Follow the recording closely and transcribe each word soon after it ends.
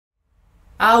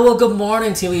Well, good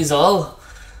morning to you all.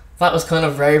 That was kind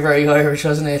of very Irish,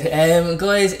 wasn't it?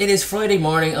 Guys, it is Friday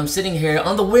morning. I'm sitting here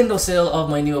on the windowsill of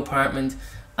my new apartment.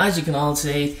 As you can all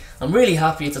see, I'm really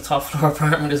happy it's a top floor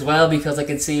apartment as well because I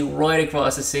can see right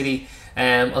across the city.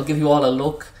 I'll give you all a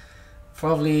look,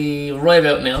 probably right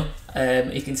about now.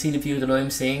 You can see the view that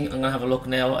I'm seeing. I'm going to have a look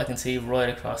now. I can see right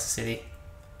across the city.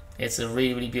 It's a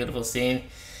really beautiful scene.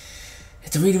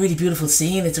 It's a really beautiful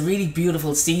scene. It's a really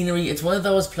beautiful scenery. It's one of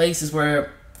those places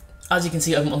where, as you can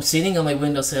see, I'm sitting on my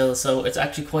windowsill, so it's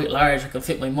actually quite large. I can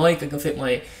fit my mic, I can fit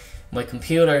my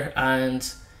computer, and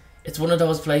it's one of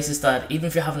those places that even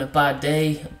if you're having a bad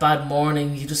day, bad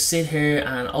morning, you just sit here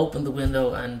and open the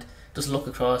window and just look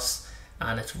across,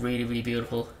 and it's really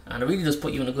beautiful, and it really does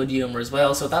put you in a good humour as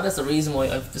well. So that is the reason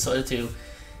why I've decided to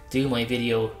do my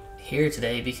video here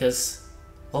today, because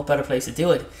what better place to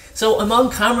do it? So I'm on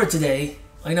camera today.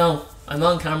 I know, I'm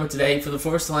on camera today for the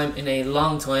first time in a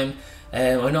long time.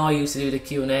 I know I used to do the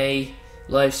Q&A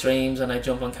live streams and I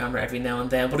jump on camera every now and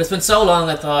then, but it's been so long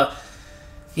I thought,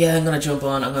 yeah, I'm gonna jump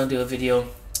on, I'm gonna do a video.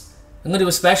 I'm gonna do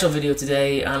a special video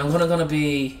today, and I'm gonna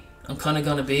be on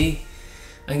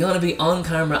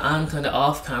camera and kind of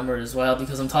off camera as well,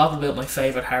 because I'm talking about my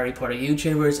favourite Harry Potter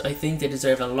YouTubers. I think they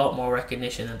deserve a lot more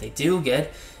recognition than they do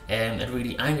get. It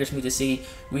really angers me to see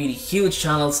really huge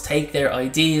channels take their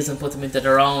ideas and put them into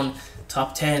their own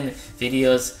top 10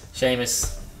 videos.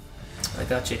 Seamus, I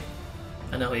got you.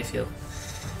 I know how you feel.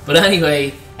 But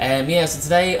anyway, yeah, so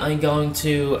today I'm going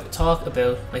to talk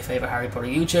about my favourite Harry Potter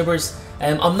YouTubers.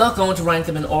 I'm not going to rank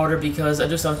them in order because I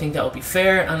just don't think that would be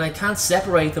fair, and I can't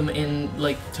separate them in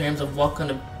terms of what kind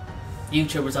of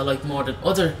YouTubers I like more than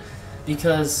others,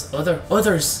 because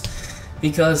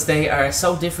they are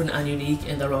so different and unique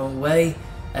in their own way,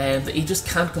 that you just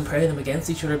can't compare them against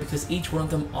each other because each one of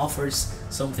them offers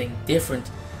something different.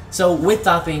 So with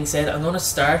that being said, I'm going to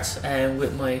start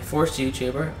with my first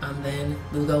YouTuber, and then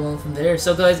we'll go on from there.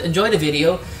 So guys, enjoy the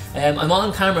video. I'm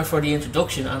on camera for the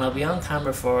introduction, and I'll be on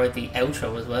camera for the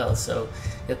outro as well, so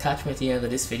you'll catch me at the end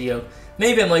of this video.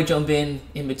 Maybe I might jump in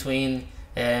between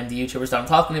the YouTubers that I'm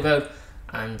talking about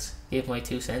and give my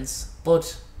 2 cents,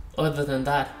 but other than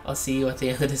that, I'll see you at the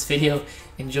end of this video.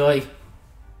 Enjoy.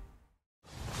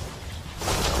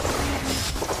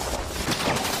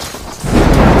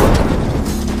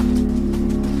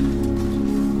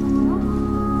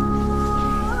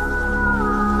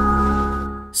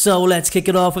 So let's kick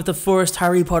it off with the first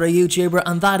Harry Potter YouTuber,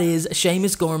 and that is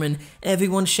Seamus Gorman.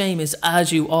 Everyone, Seamus,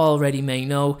 as you already may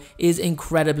know, is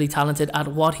incredibly talented at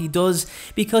what he does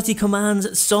because he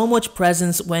commands so much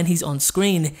presence when he's on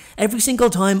screen. Every single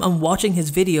time I'm watching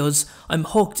his videos, I'm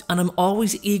hooked and I'm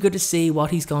always eager to see what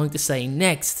he's going to say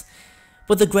next.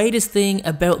 But the greatest thing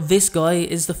about this guy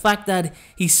is the fact that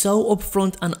he's so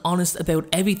upfront and honest about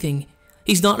everything.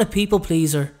 He's not a people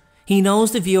pleaser. He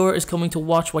knows the viewer is coming to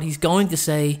watch what he's going to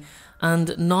say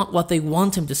and not what they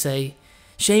want him to say.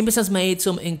 Seamus has made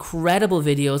some incredible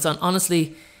videos, and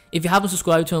honestly, if you haven't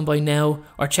subscribed to him by now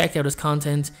or checked out his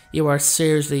content, you are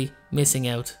seriously missing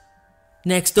out.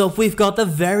 Next up, we've got the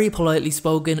very politely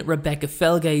spoken Rebecca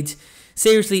Felgate.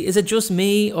 Seriously, is it just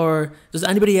me, or does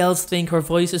anybody else think her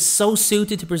voice is so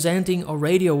suited to presenting or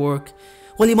radio work?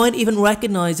 Well, you might even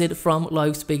recognise it from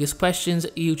Life's Biggest Questions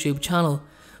YouTube channel.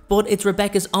 But it's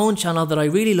Rebecca's own channel that I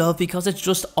really love because it's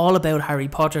just all about Harry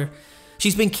Potter.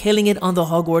 She's been killing it on the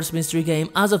Hogwarts mystery game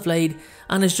as of late,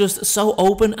 and is just so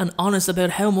open and honest about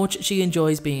how much she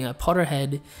enjoys being a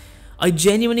Potterhead. I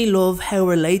genuinely love how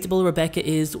relatable Rebecca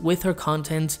is with her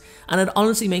content, and it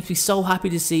honestly makes me so happy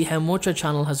to see how much her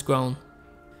channel has grown.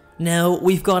 Now,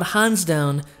 we've got hands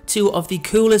down 2 of the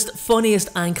coolest, funniest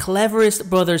and cleverest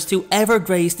brothers to ever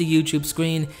grace the YouTube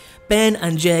screen, Ben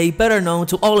and Jay, better known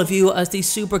to all of you as the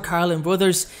Super Carlin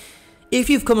brothers. If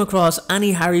you've come across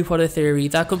any Harry Potter theory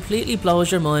that completely blows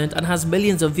your mind and has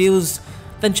millions of views,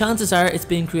 then chances are it's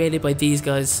being created by these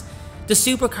guys. The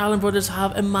Super Carlin brothers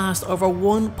have amassed over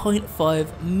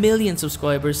 1.5 million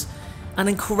subscribers, an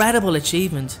incredible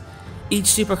achievement. Each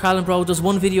Super Carlin bro does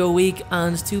 1 video a week,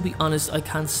 and to be honest, I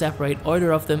can't separate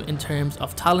either of them in terms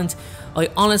of talent. I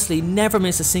honestly never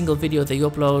miss a single video they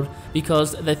upload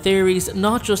because the theories,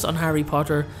 not just on Harry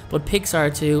Potter, but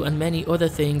Pixar too and many other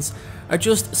things, are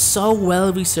just so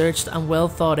well researched and well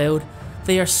thought out.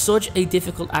 They are such a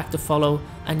difficult act to follow,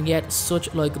 and yet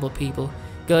such likeable people.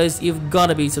 Guys, you've got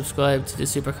to be subscribed to the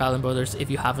Super Carlin brothers if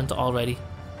you haven't already.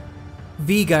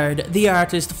 Vigard, the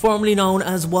artist formerly known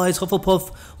as Wise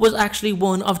Hufflepuff, was actually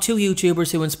one of 2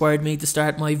 YouTubers who inspired me to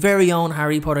start my very own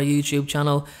Harry Potter YouTube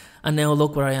channel, and now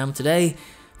look where I am today.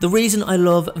 The reason I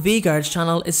love Vigard's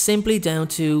channel is simply down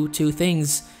to 2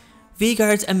 things.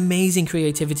 Vigard's amazing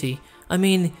creativity, I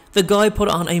mean, the guy put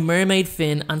on a mermaid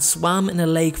fin and swam in a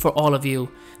lake for all of you.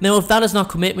 Now if that is not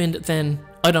commitment, then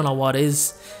I don't know what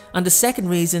is. And the second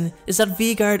reason is that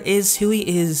Vigard is who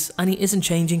he is, and he isn't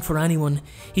changing for anyone.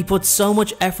 He puts so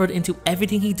much effort into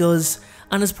everything he does,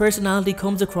 and his personality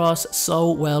comes across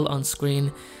so well on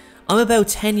screen. I'm about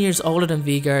 10 years older than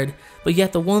Vigard, but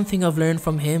yet the one thing I've learned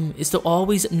from him is to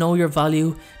always know your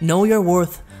value, know your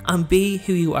worth, and be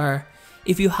who you are.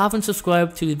 If you haven't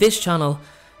subscribed to this channel,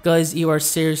 guys, you are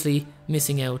seriously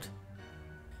missing out.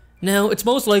 Now, it's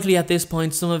most likely at this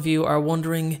point some of you are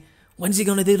wondering, when's he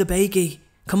gonna do the bakey?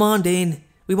 Come on, Dean,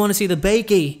 we want to see the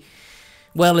bakey.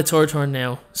 Well, it's her turn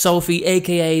now. Sophie,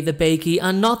 aka the Bakey,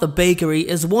 and not the Bakery,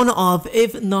 is one of,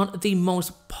 if not the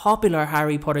most popular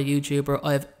Harry Potter YouTuber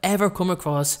I've ever come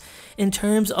across in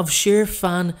terms of sheer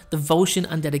fan devotion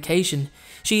and dedication.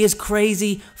 She is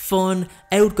crazy, fun,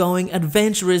 outgoing,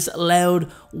 adventurous, loud,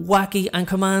 wacky, and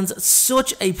commands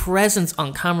such a presence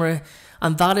on camera.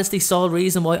 And that is the sole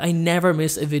reason why I never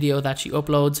miss a video that she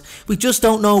uploads. We just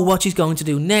don't know what she's going to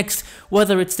do next,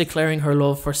 whether it's declaring her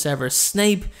love for Severus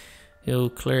Snape,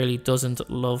 who clearly doesn't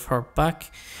love her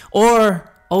back,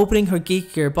 or opening her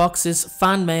Geek Gear boxes,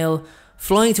 fan mail,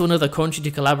 flying to another country to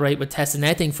collaborate with Tessa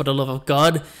Netting for the love of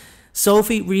God.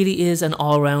 Sophie really is an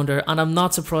all-rounder, and I'm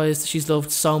not surprised she's loved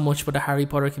so much by the Harry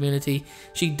Potter community.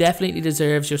 She definitely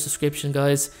deserves your subscription,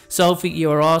 guys. Sophie,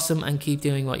 you are awesome, and keep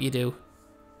doing what you do.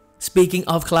 Speaking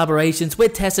of collaborations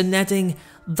with Tessa Netting,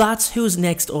 that's who's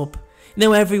next up.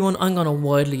 Now everyone, I'm going to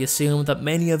widely assume that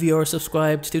many of you are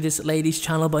subscribed to this lady's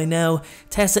channel by now.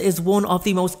 Tessa is one of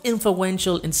the most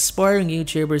influential, inspiring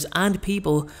YouTubers and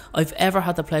people I've ever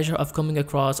had the pleasure of coming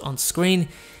across on screen.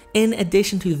 In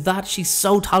addition to that, she's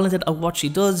so talented at what she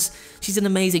does. She's an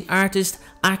amazing artist,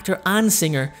 actor and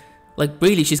singer. Like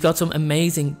really, she's got some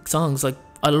amazing songs. Like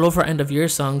I love her end of year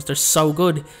songs, they're so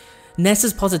good.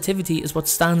 Nessa's positivity is what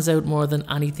stands out more than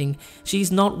anything. She's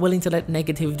not willing to let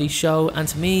negativity show, and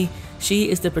to me, she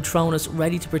is the Patronus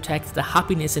ready to protect the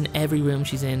happiness in every room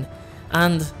she's in.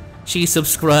 And she's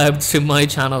subscribed to my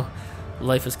channel.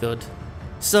 Life is good.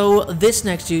 So this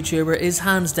next YouTuber is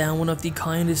hands down one of the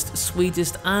kindest,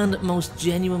 sweetest and most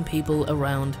genuine people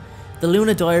around. The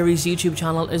Luna Diaries YouTube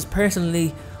channel is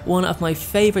personally one of my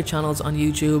favourite channels on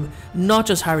YouTube, not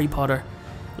just Harry Potter.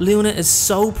 Luna is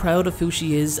so proud of who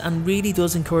she is and really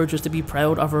does encourage us to be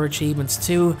proud of her achievements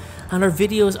too, and her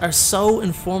videos are so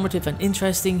informative and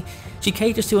interesting. She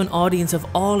caters to an audience of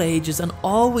all ages and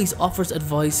always offers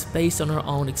advice based on her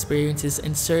own experiences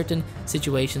in certain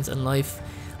situations in life.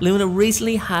 Luna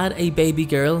recently had a baby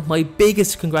girl, my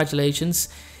biggest congratulations.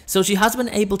 So she hasn't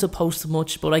been able to post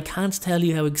much, but I can't tell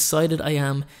you how excited I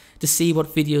am to see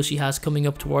what videos she has coming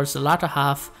up towards the latter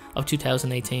half of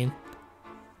 2018.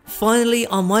 Finally,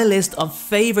 on my list of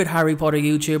favourite Harry Potter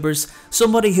YouTubers,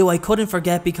 somebody who I couldn't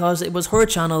forget because it was her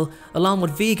channel, along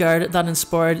with Vigard, that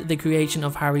inspired the creation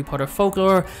of Harry Potter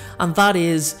Folklore, and that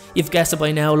is, you've guessed it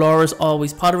by now, Laura's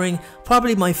Always Pottering,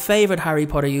 probably my favourite Harry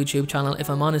Potter YouTube channel if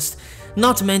I'm honest.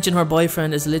 Not to mention her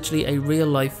boyfriend is literally a real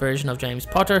life version of James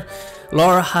Potter.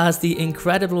 Laura has the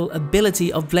incredible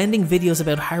ability of blending videos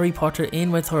about Harry Potter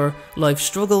in with her life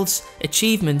struggles,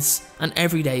 achievements, and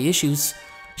everyday issues.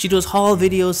 She does haul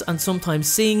videos and sometimes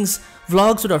sings,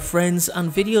 vlogs with her friends,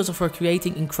 and videos of her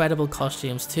creating incredible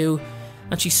costumes too.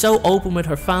 And she's so open with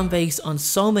her fan base on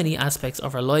so many aspects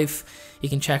of her life, you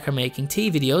can check her making tea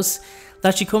videos,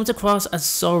 that she comes across as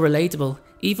so relatable.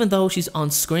 Even though she's on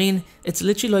screen, it's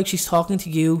literally like she's talking to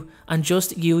you and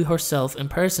just you herself in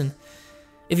person.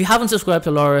 If you haven't subscribed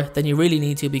to Laura, then you really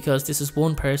need to, because this is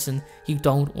one person you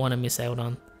don't want to miss out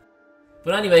on.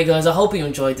 But anyway guys, I hope you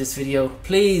enjoyed this video.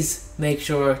 Please make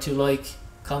sure to like,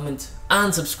 comment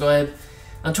and subscribe,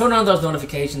 and turn on those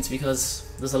notifications,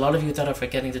 because there's a lot of you that are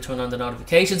forgetting to turn on the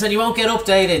notifications and you won't get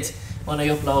updated when I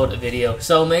upload a video.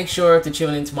 So make sure to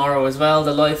tune in tomorrow as well.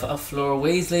 The life of Fleur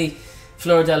Weasley,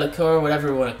 Fleur Delacour, whatever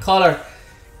you want to call her,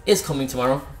 is coming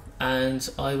tomorrow, and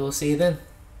I will see you then.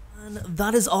 And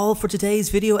that is all for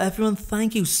today's video, everyone.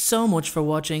 Thank you so much for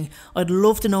watching. I'd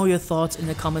love to know your thoughts in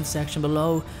the comment section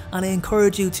below, and I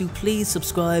encourage you to please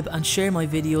subscribe and share my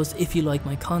videos if you like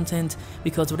my content,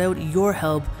 because without your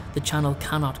help the channel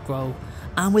cannot grow.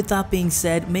 And with that being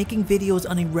said, making videos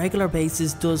on a regular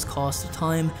basis does cost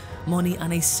time, money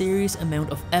and a serious amount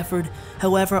of effort.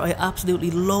 However, I absolutely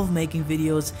love making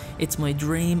videos. It's my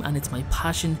dream and it's my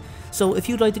passion. So if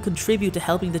you'd like to contribute to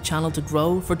helping the channel to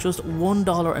grow for just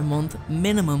 $1 a month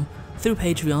minimum through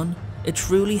Patreon, it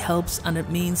truly helps, and it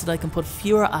means that I can put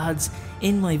fewer ads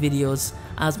in my videos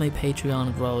as my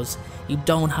Patreon grows. You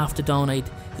don't have to donate,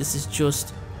 this is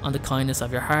just on the kindness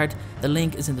of your heart. The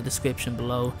link is in the description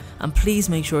below, and please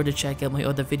make sure to check out my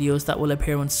other videos that will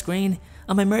appear on screen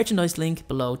and my merchandise link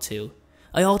below too.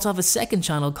 I also have a second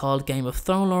channel called Game of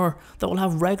Thrones that will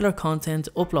have regular content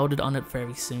uploaded on it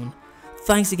very soon.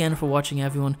 Thanks again for watching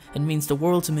everyone, it means the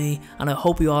world to me, and I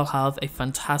hope you all have a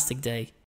fantastic day.